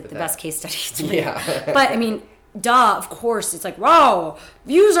that was like the best case study to me. Yeah. But, duh, of course, it's like, wow,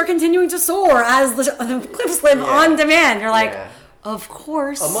 views are continuing to soar as the clips live on demand. You're like, of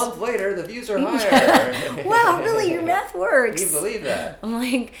course. A month later, the views are higher. Wow, really? Your math works. Can you believe that? I'm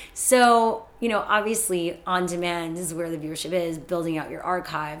like, so, obviously on demand is where the viewership is, building out your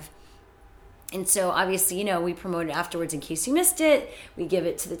archive. And so obviously, we promote it afterwards in case you missed it. We give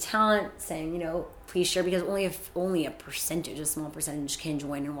it to the talent saying, please share, because only a small percentage can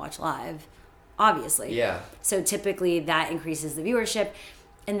join and watch live, obviously. Yeah. So typically that increases the viewership.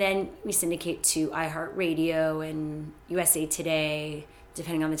 And then we syndicate to iHeartRadio and USA Today,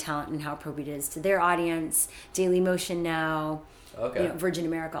 depending on the talent and how appropriate it is to their audience. Daily Motion now, Virgin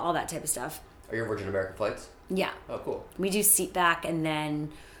America, all that type of stuff. Are your Virgin America flights? Yeah. Oh, cool. We do Seatback, and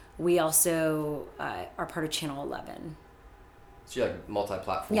then we also are part of Channel 11. So you're like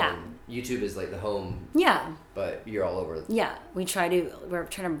multi-platform. Yeah. YouTube is like the home. Yeah. But you're all over. Yeah. We're trying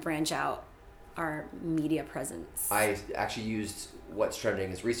to branch out our media presence. I actually used What's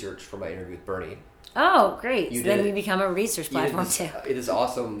Trending as research for my interview with Bernie. Oh, great. So then we become a research platform too. It is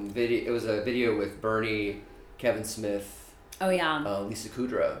awesome video. It was a video with Bernie, Kevin Smith. Oh, yeah. Lisa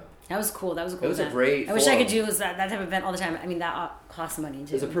Kudrow. That was cool. It was a great I wish I could do that type of event all the time. That costs money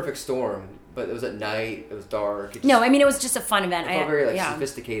too. It was a perfect storm, but it was at night. It was dark. It was just a fun event. It felt very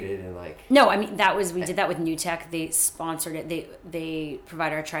sophisticated and like. No, we did that with New Tech. They sponsored it. They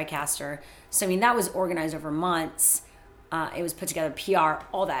provide our TriCaster. So that was organized over months. It was put together, PR,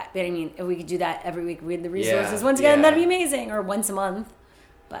 all that. But if we could do that every week, we had the resources once again, that'd be amazing. Or once a month.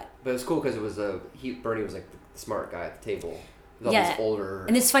 But it was cool because it was Bernie was like the smart guy at the table. All these older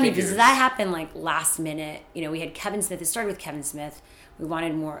and it's funny figures. Because that happened like last minute. We had Kevin Smith. It started with Kevin Smith. We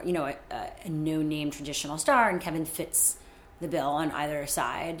wanted more, a no-name traditional star, and Kevin fits the bill on either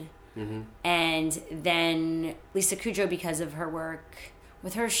side. Mm-hmm. And then Lisa Kudrow, because of her work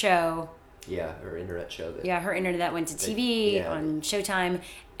with her show. Yeah, her internet show. Her internet that went to TV on Showtime.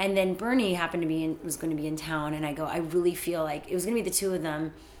 And then Bernie happened to was going to be in town, and I really feel like it was going to be the two of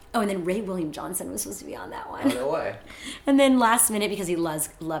them. Oh, and then Ray William Johnson was supposed to be on that one. Oh, no way. And then last minute, because he loves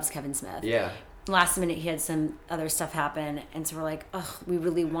Kevin Smith. Yeah. Last minute, he had some other stuff happen. And so we're like, we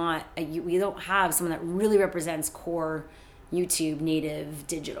really want... we don't have someone that really represents core YouTube, native,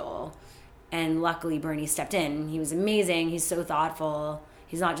 digital. And luckily, Bernie stepped in. He was amazing. He's so thoughtful.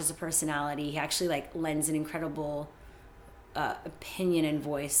 He's not just a personality. He actually lends an incredible opinion and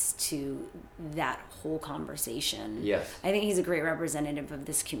voice to that whole conversation. Yes, I think he's a great representative of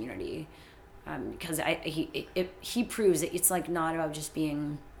this community because he proves that it's not about just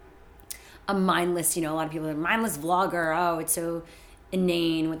being a mindless. A lot of people are mindless vlogger. Oh, it's so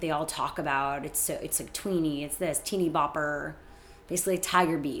inane what they all talk about. It's like tweeny. It's this teeny bopper. Basically,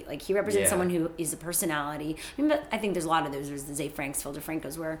 Tiger Beat. He represents someone who is a personality. But I think there's a lot of those. There's the Zay Franks, Phil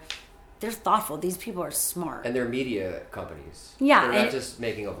DeFrancos, where they're thoughtful. These people are smart. And they're media companies. Yeah. They're not just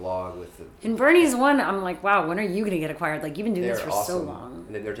making a vlog with the... And Bernie's one, I'm like, wow, when are you going to get acquired? You've been doing this for awesome. so long.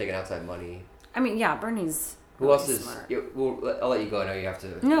 And then they're taking outside money. Bernie's Who else is... smart. I'll let you go. I know you have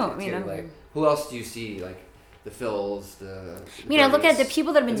to... No, who else do you see, the Phils, the... look at the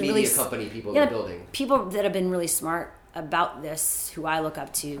people that have been the really... media company people in the building. People that have been really smart about this, who I look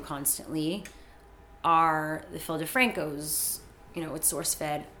up to constantly, are the Phil DeFrancos, with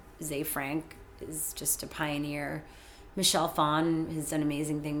SourceFed. Zay Frank is just a pioneer. Michelle Phan has done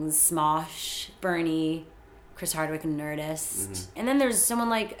amazing things. Smosh, Bernie, Chris Hardwick, and Nerdist. Mm-hmm. And then there's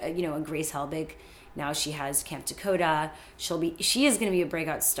someone like, a Grace Helbig. Now she has Camp Dakota. She is going to be a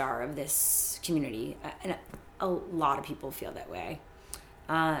breakout star of this community. And a lot of people feel that way.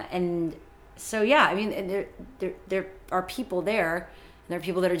 And so, there are people there. And there are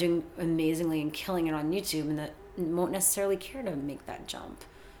people that are doing amazingly and killing it on YouTube and that won't necessarily care to make that jump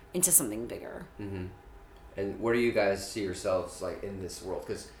into something bigger. Mm-hmm. And where do you guys see yourselves in this world?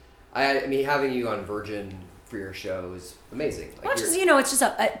 Because having you on Virgin for your show is amazing. It's just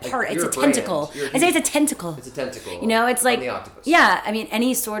a part. It's a tentacle. I say it's a tentacle. It's a tentacle. It's like on the octopus. Yeah,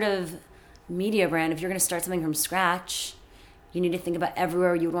 any sort of media brand. If you're going to start something from scratch, you need to think about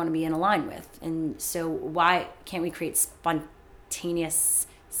everywhere you would want to be in line with. And so why can't we create spontaneous,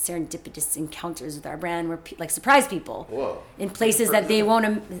 serendipitous encounters with our brand where like surprise people in places that they won't.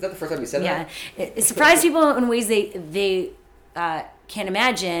 Is that the first time you said that? Yeah, surprise people in ways they can't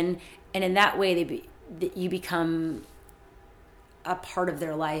imagine, and in that way you become a part of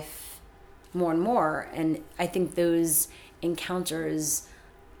their life more and more. And I think those encounters,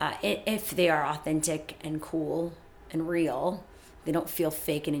 if they are authentic and cool and real, they don't feel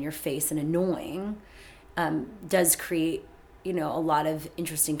fake and in your face and annoying, does create, a lot of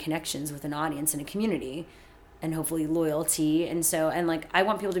interesting connections with an audience and a community, and hopefully loyalty. And so, and like, I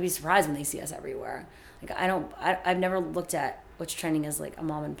want people to be surprised when they see us everywhere. Like, I've never looked at What's Trending as like a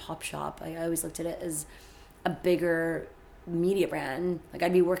mom and pop shop. I always looked at it as a bigger media brand. Like,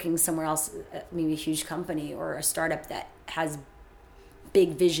 I'd be working somewhere else, maybe a huge company or a startup that has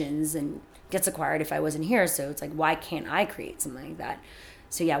big visions and gets acquired if I wasn't here. So it's like, why can't I create something like that?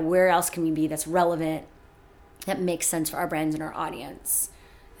 So yeah, where else can we be that's relevant, that makes sense for our brands and our audience,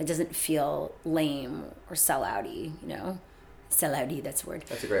 that doesn't feel lame or sellouty, Sellouty, that's a word.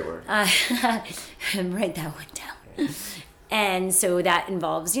 That's a great word. Write that one down. And so that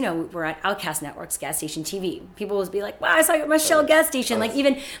involves, we're at Outcast Network's Gas Station TV. People will be like, wow, I saw you at my Shell gas station. Like,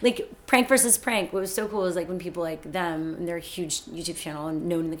 even like Prank versus Prank. What was so cool is like when people like them, and they're a huge YouTube channel and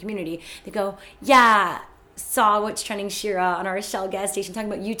known in the community, they go, yeah, saw What's Trending Shira on our Shell gas station talking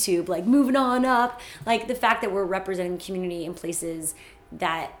about YouTube, like moving on up. Like the fact that we're representing community in places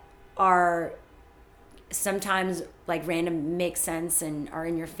that are sometimes like random, make sense and are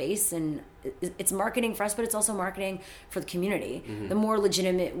in your face, and it's marketing for us, but it's also marketing for the community. Mm-hmm. The more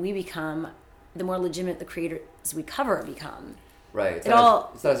legitimate we become, the more legitimate the creators we cover become. Right. It's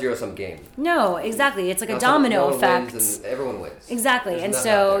not a zero-sum game. No, exactly. It's like a domino effect. Wins and everyone wins. Exactly. And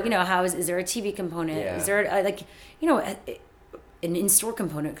so, how is there a TV component? Yeah. Is there an in-store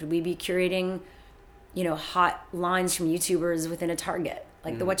component? Could we be curating, hot lines from YouTubers within a Target?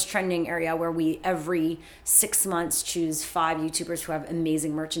 Like the What's Trending area, where we every 6 months choose 5 YouTubers who have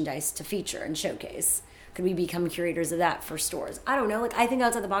amazing merchandise to feature and showcase. Could we become curators of that for stores? I don't know. Like, I think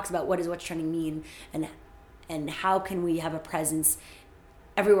outside the box about what does What's Trending mean, and how can we have a presence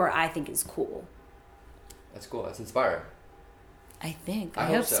everywhere I think is cool. That's cool. That's inspiring. I think. I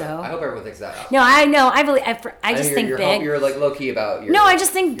hope so. I hope everyone thinks that. No, I know. I just think big. You're like low key about your. No, I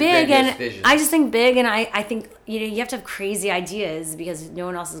just think big, and vision. I just think big, and I think you have to have crazy ideas because no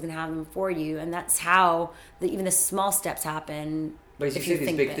one else is going to have them for you, and that's how even the small steps happen. But if you say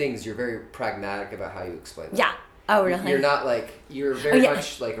these big things, you're very pragmatic about how you explain them. Yeah. Oh, really? You're not like you're very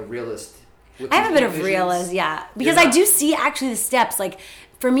much like a realist. I have a bit of realism, because I do see actually the steps. Like,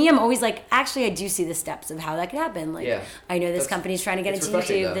 for me, I'm always like, actually, I do see the steps of how that could happen. Like, I know this company's trying to get into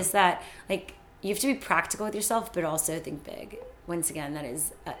YouTube, this, that. Like, you have to be practical with yourself, but also think big. Once again, that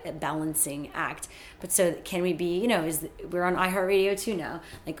is a balancing act. But so can we be, we're on iHeartRadio too now.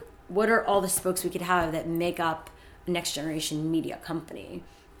 Like, what are all the spokes we could have that make up a next generation media company?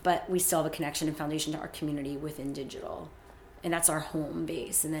 But we still have a connection and foundation to our community within digital. And that's our home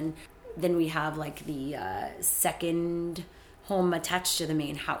base. And then we have like the second home attached to the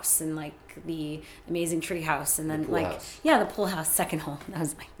main house, and like the amazing tree house, and then the pool house, second home. That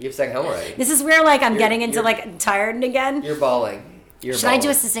was you have second home already. This is where like I'm getting into like tired again. You're bawling. Should I do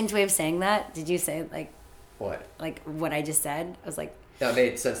a succinct way of saying that? Did you say like what? Like what I just said? I was like, that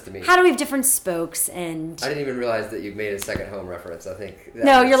made sense to me. How do we have different spokes? And I didn't even realize that you made a second home reference. I think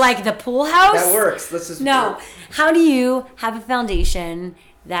you're like the pool house. That works. Let's just How do you have a foundation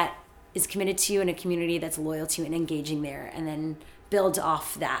that is committed to you in a community that's loyal to you and engaging there, and then build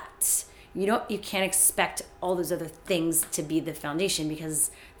off that? You can't expect all those other things to be the foundation,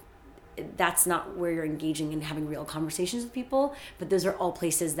 because that's not where you're engaging and having real conversations with people. But those are all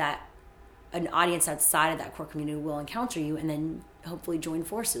places that an audience outside of that core community will encounter you, and then hopefully join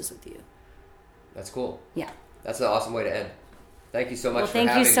forces with you. That's cool. Yeah. That's an awesome way to end. Thank you so much for having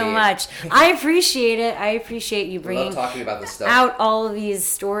me. Thank you so much. I appreciate it. I appreciate you bringing talking about this stuff. out all of these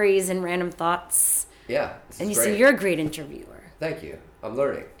stories and random thoughts. Yeah. And so you're a great interviewer. Thank you. I'm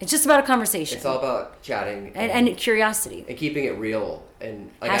learning. It's just about a conversation. It's all about chatting. And curiosity. And keeping it real.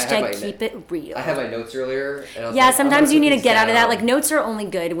 And like, hashtag keep it real. I had my notes earlier. And I was sometimes you need to get out of that. Like, notes are only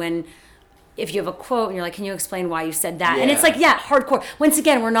good when if you have a quote and you're like, can you explain why you said that? Yeah. And it's like, hardcore. Once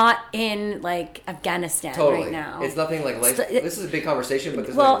again, we're not in like Afghanistan right now. It's nothing like life. This is a big conversation, but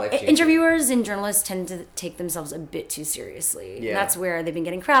this is life changing. Interviewers and journalists tend to take themselves a bit too seriously. Yeah. And that's where they've been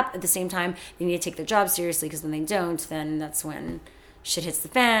getting crap. At the same time, they need to take their job seriously, because when they don't, then that's when shit hits the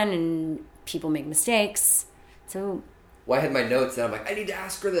fan and people make mistakes. So, I had my notes and I'm like, I need to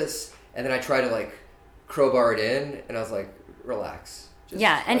ask her this. And then I try to like crowbar it in, and I was like, relax. Just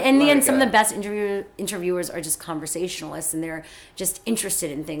and in the end, some of the best interviewers are just conversationalists, and they're just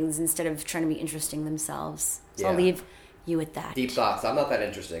interested in things instead of trying to be interesting themselves. So I'll leave you with that. Deep thoughts. I'm not that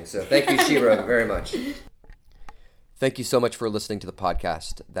interesting. So thank you, Shira, very much. Thank you so much for listening to the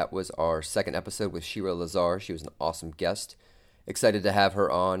podcast. That was our second episode with Shira Lazar. She was an awesome guest. Excited to have her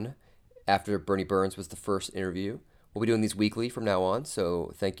on after Bernie Burns was the first interview. We'll be doing these weekly from now on,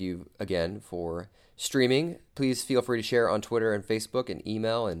 so thank you again for streaming. Please feel free to share on Twitter and Facebook and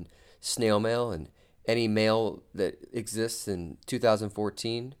email and snail mail and any mail that exists in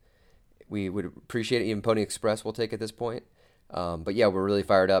 2014. We would appreciate it. Even Pony Express will take at this point. But yeah, we're really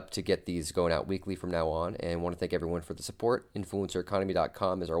fired up to get these going out weekly from now on, and want to thank everyone for the support.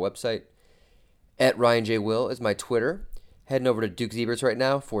 InfluencerEconomy.com is our website. At Ryan J. Will is my Twitter. Heading over to Duke's Eberts right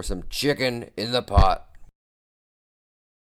now for some chicken in the pot.